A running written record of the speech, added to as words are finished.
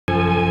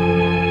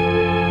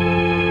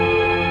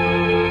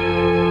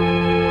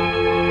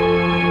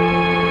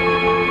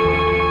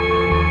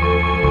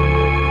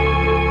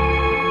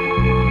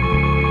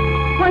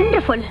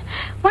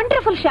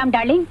Shyam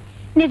darling,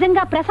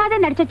 నిజంగా ప్రసాదే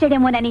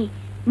నడిచొచ్చాడేమోనని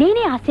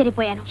నేనే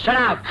ఆశ్చర్యపోయాను.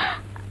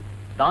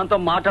 దాంతో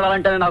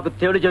మాట్లాడాలంటేనే నాకు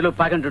తేడు జైలు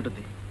ప్యాకెంట్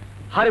ఉంటుంది.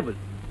 హారిబుల్.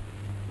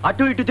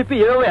 అటు ఇటు తిప్పి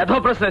ఏవో యథో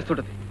ప్రశ్న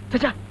వేస్తుంటుంది.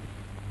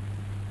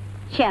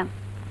 శ్యామ్,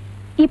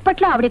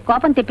 ఇప్పట్లో ఆవిడ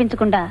కోపం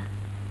తెప్పించకుండా,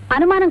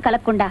 అనుమానం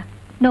కలగకుండా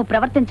నువ్వు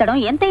ప్రవర్తించడం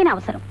ఎంతైనా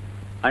అవసరం.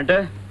 అంటే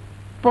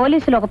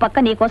పోలీసులు ఒక పక్క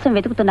నీ కోసం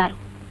వెతుకుతున్నారు.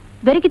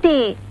 దొరికితే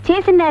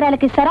చేసిన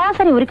నేరాలకి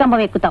సరాసరి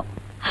ఉరికంబం ఎక్కుతావు.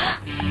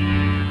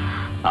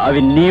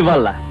 అవి నీ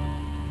వల్ల,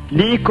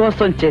 నీ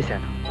కోసం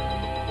చేశాను.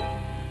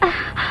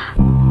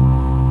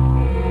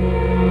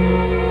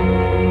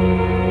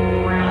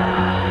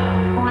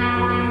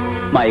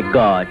 మై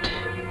గాడ్,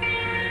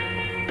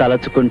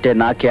 తలచుకుంటే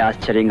నాకే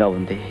ఆశ్చర్యంగా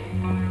ఉంది.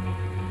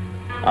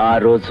 ఆ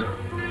రోజు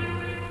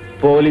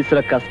పోలీసుల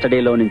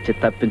కస్టడీలో నుంచి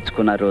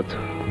తప్పించుకున్న రోజు.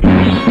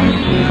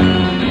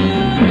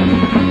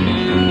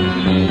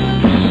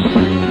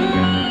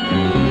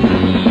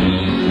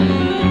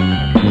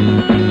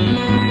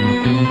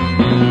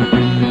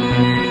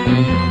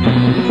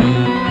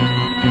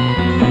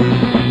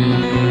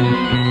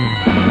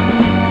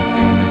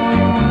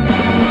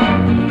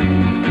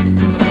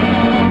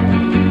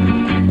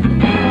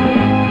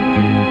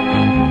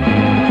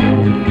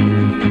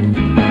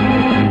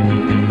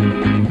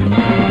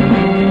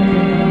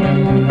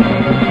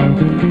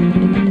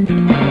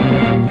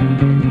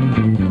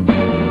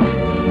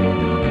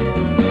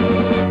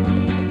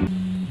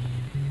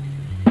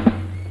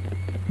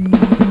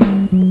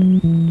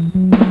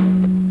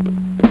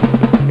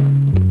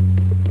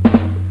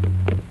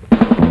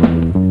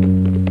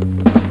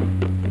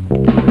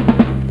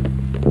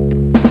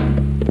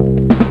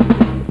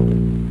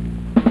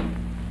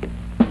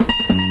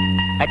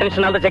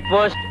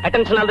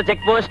 Attention all the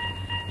check post.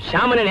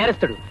 Shyam అనే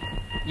నేరస్తుడు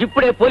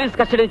ఇప్పుడే పోలీస్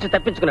కస్టడీ నుంచి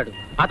తప్పించుకున్నాడు.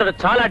 అతడు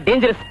చాలా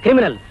డేంజరస్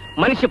క్రిమినల్.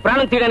 మనిషి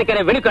ప్రాణం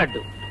తీయడానికైనా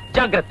వెనుకాడ్డు.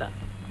 జాగ్రత్త.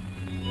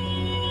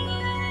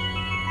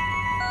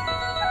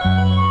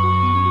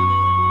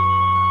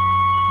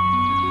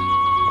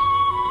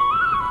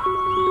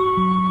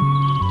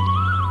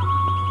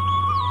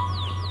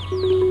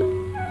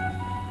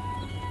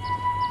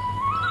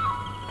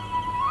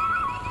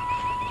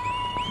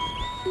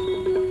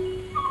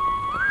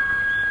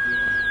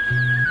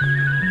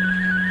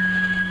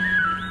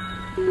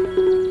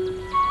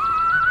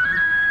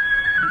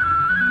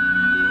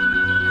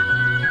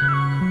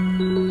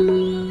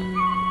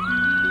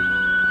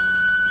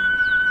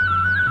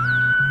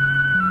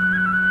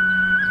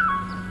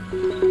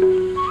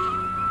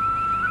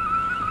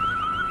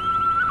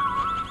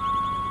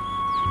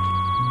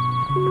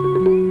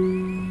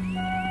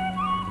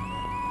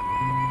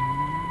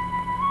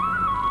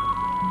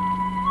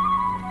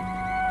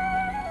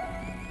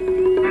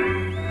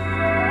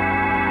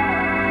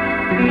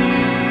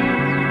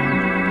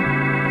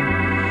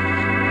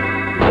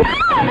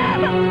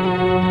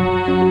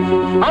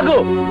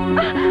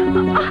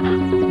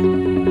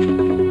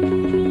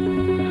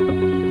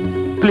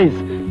 ప్లీజ్,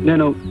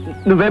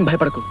 నువ్వేం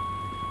భయపడకు.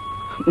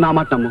 నా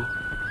మాట నమ్ము.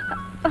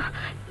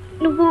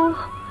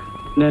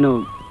 నేను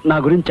నా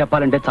గురించి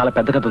చెప్పాలంటే చాలా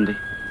పెద్ద కథ ఉంది.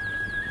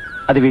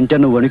 అది వింటే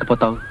నువ్వు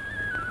వణికిపోతావు,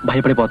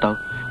 భయపడిపోతావు,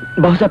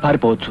 బహుశా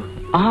పారిపోవచ్చు.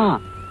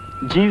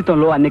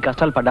 జీవితంలో అన్ని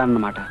కష్టాలు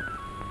పడ్డానన్నమాట.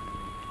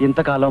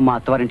 ఇంతకాలం మా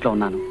అత్తవారింట్లో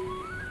ఉన్నాను.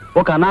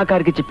 ఒక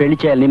అనాకారికిచ్చి పెళ్లి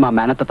చేయాలని మా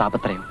మేనత్త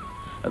తాపత్రయం.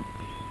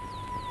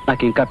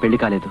 నాకు ఇంకా పెళ్లి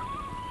కాలేదు.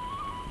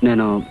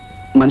 నేను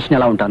మనిషిని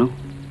ఎలా ఉంటాను?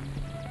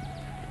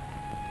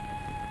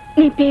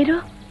 నీ పేరు?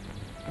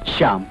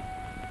 శ్యామ్.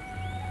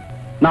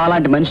 నా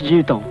అలాంటి మనిషి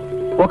జీవితం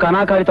ఒక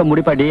అనాకారితో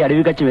ముడిపడి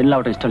అడవి కచ్చి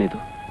వెళ్ళవటం ఇష్టం లేదు.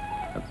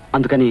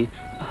 అందుకని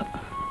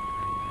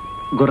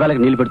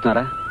గుర్రాలకు నీళ్లు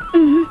పెడుతున్నారా?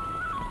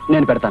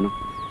 నేను పెడతాను.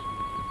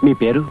 మీ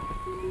పేరు?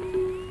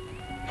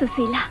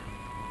 సుశీల.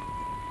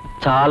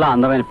 చాలా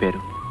అందమైన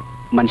పేరు,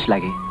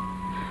 మనిషిలాగే.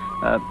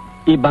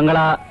 ఈ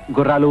బంగళా,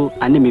 గుర్రాలు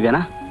అన్ని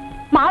మీవేనా?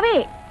 మావే.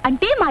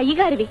 అంటే మా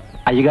అయ్యగారివి.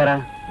 అయ్యగారా?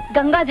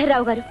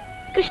 గంగాధర్రావు గారు,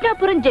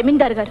 కృష్ణాపురం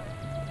జమీందారు గారు.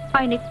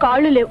 ఆయన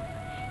కాళ్ళు లేవు.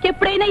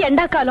 ఎప్పుడైనా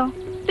ఎండాకాలం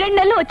 2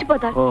 నెలలు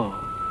వచ్చిపోతారు.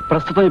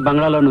 ప్రస్తుతం ఈ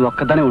బంగ్లాలో నువ్వు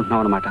ఒక్కదానే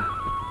ఉంటున్నావు అన్నమాట.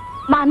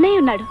 మా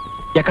అన్నయ్య ఉన్నాడు.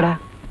 ఎక్కడ?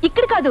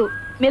 ఇక్కడ కాదు,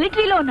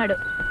 మిలిటరీలో ఉన్నాడు.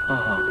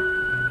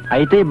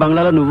 అయితే ఈ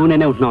బంగ్లాలో నువ్వు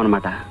నేనే ఉంటున్నావు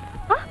అన్నమాట.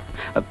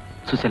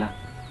 సుశీల,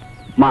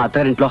 మా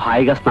అత్తగారింట్లో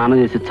హాయిగా స్నానం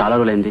చేసి చాలా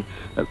రోజులైంది.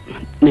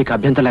 నీకు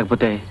అభ్యంతరం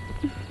లేకపోతే?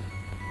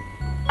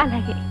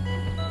 అలాగే.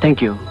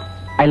 Thank you.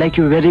 I like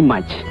you very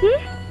much.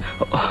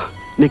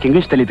 నీకు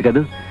ఇంగ్లీష్ తెలియదు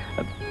కదా,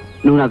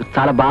 నువ్వు నాకు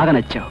చాలా బాగా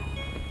నచ్చావు.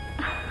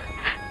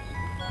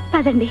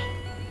 పదండి.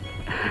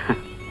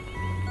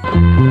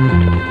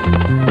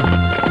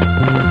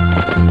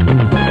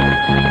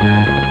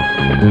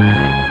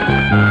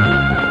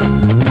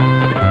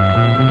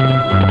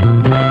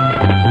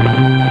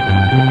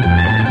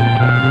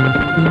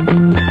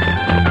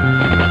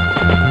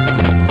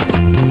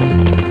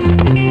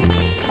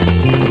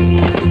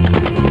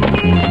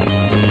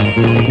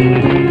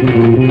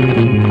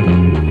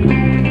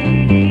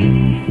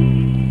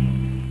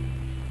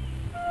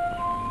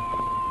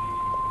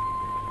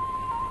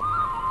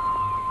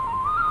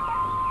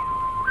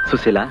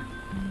 సుశీల,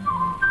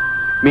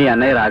 మీ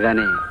అన్నయ్య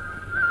రాగానే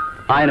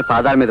ఆయన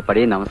పాదాల మీద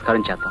పడి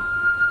నమస్కారం చేద్దాం.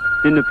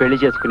 నిన్ను పెళ్లి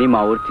చేసుకుని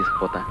మా ఊరు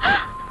తీసుకుపోతా.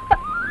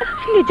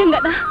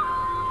 నిజంగానా?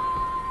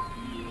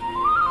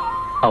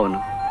 అవును,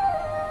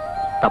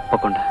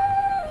 తప్పకుండా.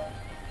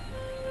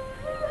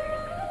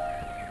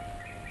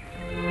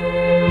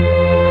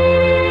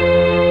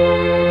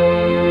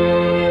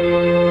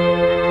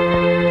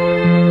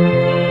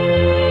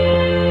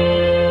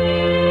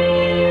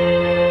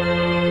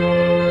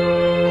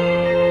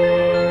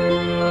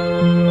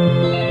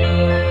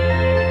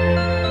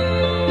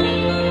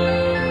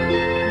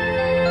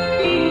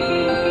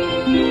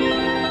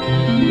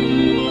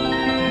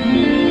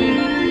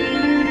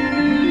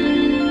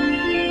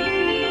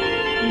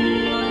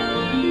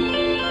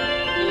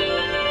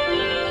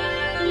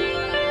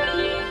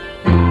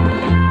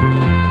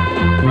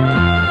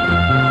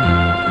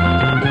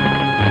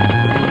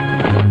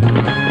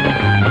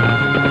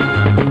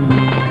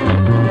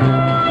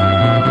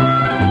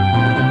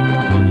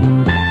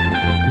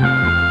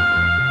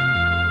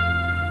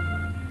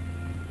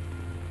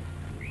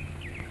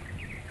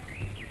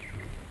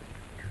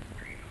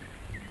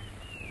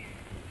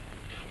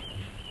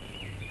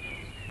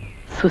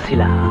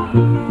 Susila,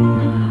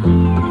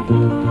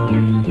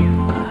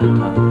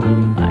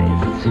 my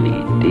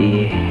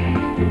sweetie,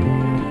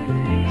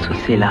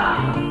 Susila.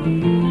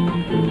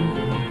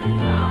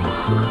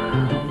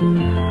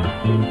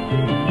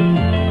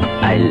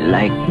 I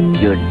like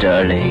you,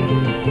 darling.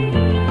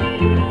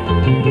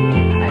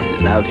 I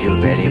love you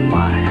very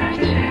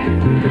much.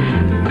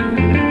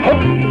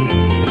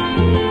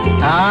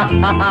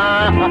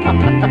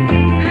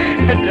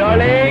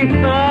 Darling.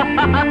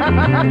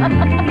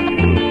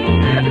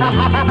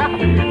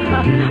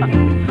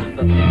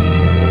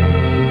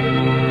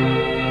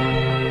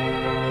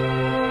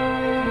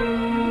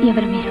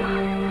 ఎవరు మీరు?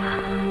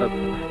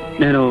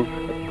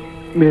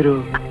 మీరు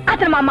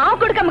అతను మా మావ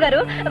కొడుకమ్మ గారు,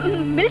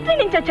 మిలిటరీ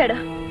నుంచి వచ్చాడు.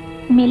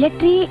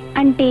 మిలిటరీ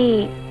అంటే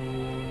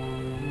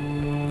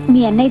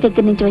మీ అన్నయ్య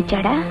దగ్గర నుంచి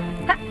వచ్చాడా?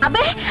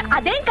 అబ్బే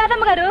అదేం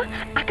కాదమ్మ గారు,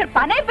 అక్కడ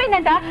పని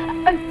అయిపోయిందంట,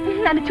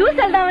 నన్ను చూసి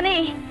వెళ్దామని.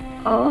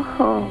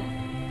 ఓహో,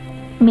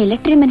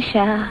 మిలిటరీ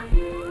మనిషా?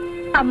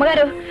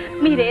 అమ్మగారు,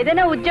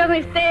 మీరేదైనా ఉద్యోగం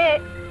ఇస్తే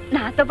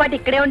నాతో పాటు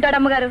ఇక్కడే ఉంటాడు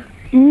అమ్మగారు.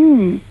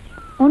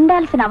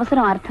 ఉండాల్సిన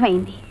అవసరం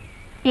అర్థమైంది.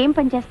 ఏం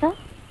పని చేస్తావు?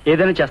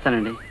 ఏదైనా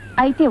చేస్తానండి.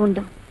 అయితే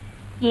ఉండు,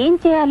 ఏం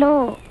చేయాలో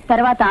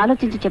తర్వాత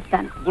ఆలోచించి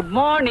చెప్తాను. Good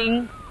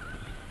morning.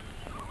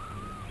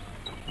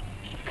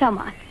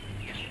 కమాన్.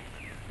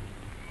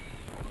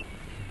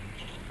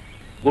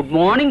 Good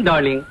morning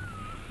darling.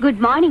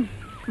 Good morning.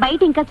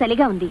 బయట ఇంకా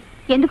చలిగా ఉంది.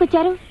 ఎందుకు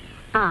వచ్చారు?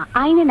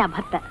 ఆయనే నా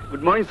భర్త.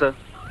 Good morning sir.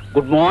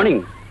 Good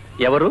morning.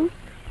 ఎవరు?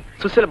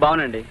 సుశీల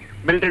బావనండి,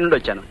 మిలిటరీ నుండి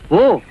వచ్చాను. ఓ,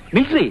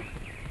 మిలిటరీ.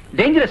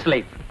 Dangerous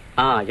life.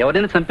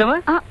 ఎవరైనా చంపావా?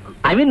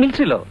 ఐ మీన్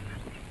మిలిటరీలో.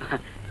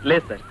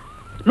 లేదు sir.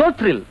 No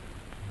thrill,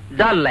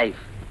 dull life.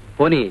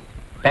 పోనీ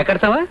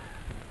పెకడతావా?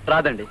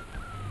 రాదండి.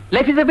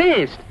 Life is the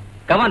best.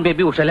 Come on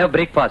baby, we shall have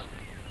breakfast.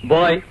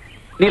 Bye,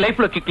 నీ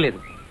లైఫ్ లో కిక్ లేదు.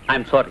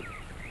 I'm sorry.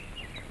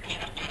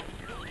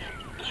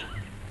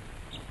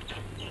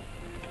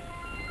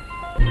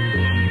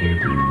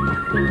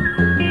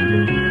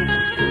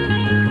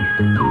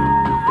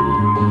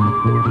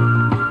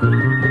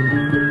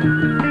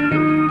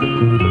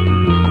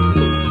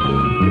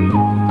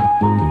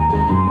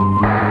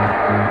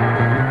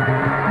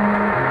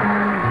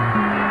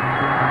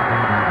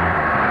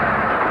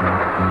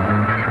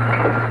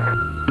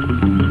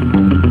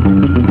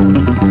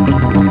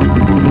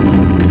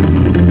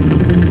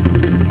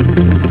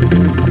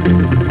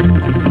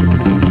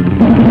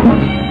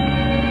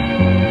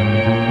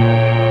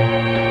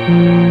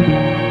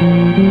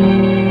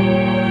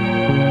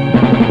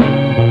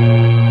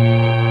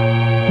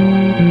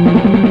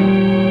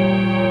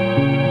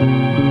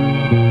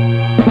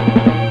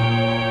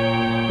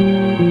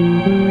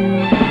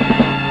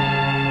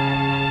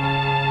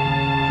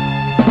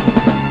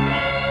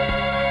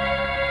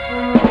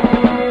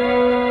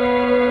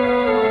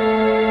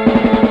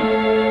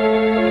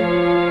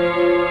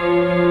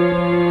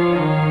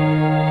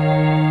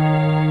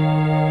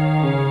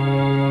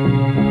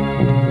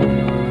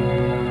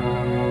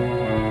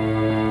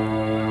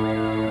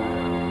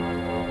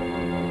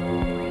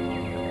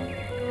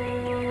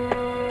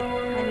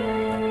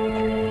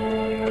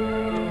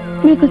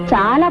 నీకు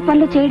చాలా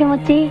పనులు చేయడం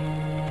వచ్చి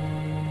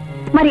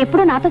మరి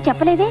ఎప్పుడు నాతో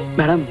చెప్పలేదే?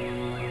 మేడం,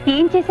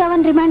 ఏం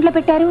చేసావని రిమాండ్ లో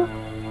పెట్టారు?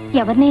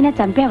 ఎవరినైనా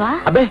చంపావా?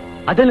 అబ్బే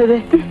అదే లేదే.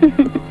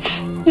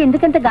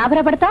 ఎందుకంత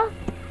గాబరా పడతావు?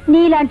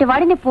 నీలాంటి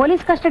వాడిని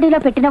పోలీస్ కస్టడీలో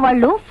పెట్టిన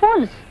వాళ్ళు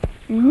ఫూల్స్.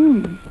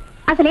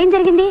 అసలేం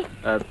జరిగింది?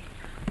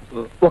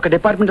 ఒక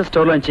డిపార్ట్మెంటల్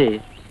స్టోర్ లోంచి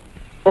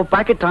ఓ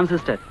packet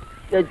transistor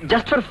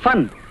just for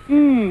fun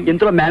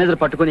ఇంతలో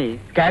మేనేజర్ పట్టుకుని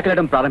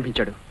కేకలేయడం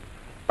ప్రారంభించాడు.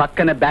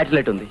 పక్కన బ్యాటరీ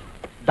లైట్ ఉంది.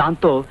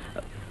 దాంతో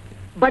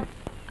బట్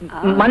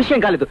మనిషి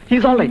ఏం కాలేదు.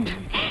 He's all right.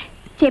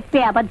 చెప్పే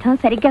అబద్ధం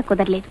సరిగ్గా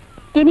కుదరలేదు.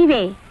 ఎనీవే,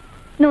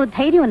 నువ్వు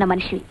ధైర్యం ఉన్న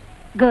మనిషివి.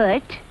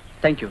 గుడ్.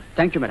 Thank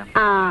you madam.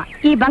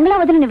 ఈ బంగ్లా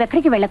వదిలి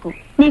నువ్వెక్కడికి వెళ్ళకు.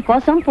 నీ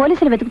కోసం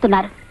పోలీసులు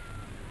వెతుకుతున్నారు.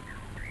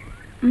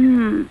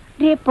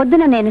 రేపు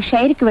పొద్దున నేను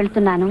షైర్కి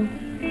వెళ్తున్నాను.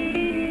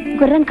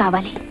 గుర్రం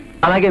కావాలి.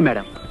 అలాగే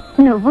మేడం.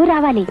 నువ్వు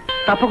రావాలి.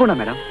 తప్పకుండా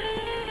మేడం.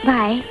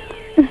 బాయ్.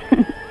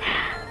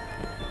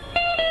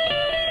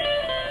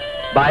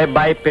 బాయ్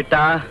బాయ్ పిట్ట.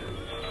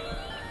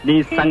 నీ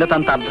సంగతి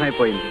అంతా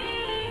అర్థమైపోయింది.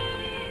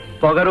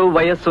 పొగరు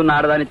వయస్సు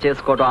నాడదాన్ని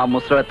చేసుకోవటం ఆ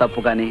ముసలి తప్పు,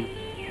 కానీ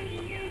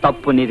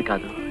తప్పు నీది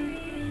కాదు.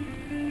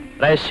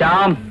 రే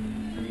శ్యామ్,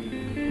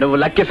 నువ్వు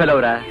లక్కీ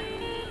ఫెలోరా.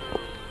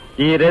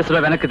 ఈ రేసులో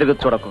వెనక్కి తిరిగి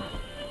చూడకు.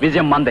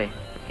 విజయం మందే.